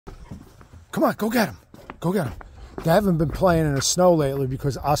Come on, go get him. Go get him. They haven't been playing in the snow lately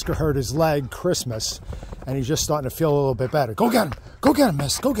because Oscar hurt his leg Christmas, and he's just starting to feel a little bit better. Go get him. Go get him,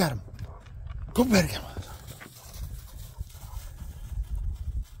 miss. Go get him. Go get him.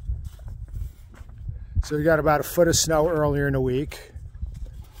 So we got about a foot of snow earlier in the week.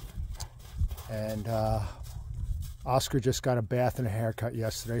 And Oscar just got a bath and a haircut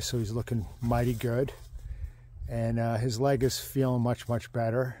yesterday, so he's looking mighty good. And his leg is feeling much, much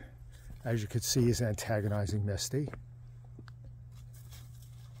better. As you can see, he's antagonizing Misty.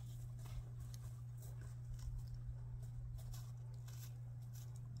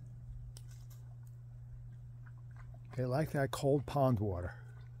 They like that cold pond water.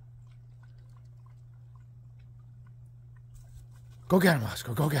 Go get him,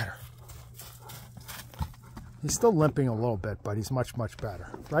 Oscar. Go get her. He's still limping a little bit, but he's much, much better.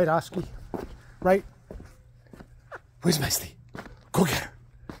 Right, Oski? Right? Where's Misty? Go get her.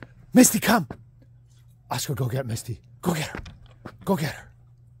 Misty, come. Oscar, go get Misty. Go get her. Go get her.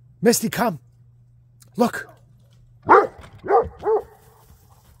 Misty, come. Look.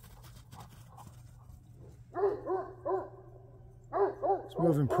 It's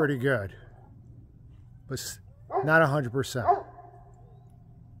moving pretty good, but not 100%.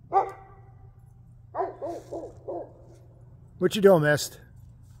 What you doing, Mist?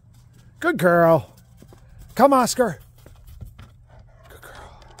 Good girl. Come, Oscar. Good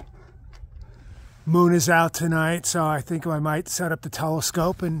girl. Moon is out tonight, so I think I might set up the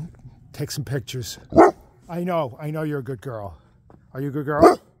telescope and take some pictures. I know you're a good girl. Are you a good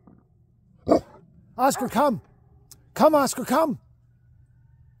girl? Oscar, come. Come, Oscar, come.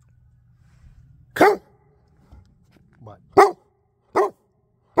 Come. What?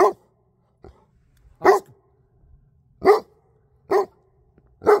 Oscar.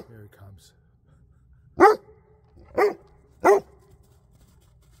 Here he comes.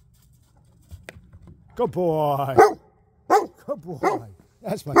 Good boy. Good boy.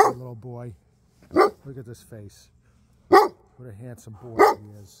 That's my good little boy. Look at this face. What a handsome boy he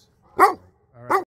is. All right.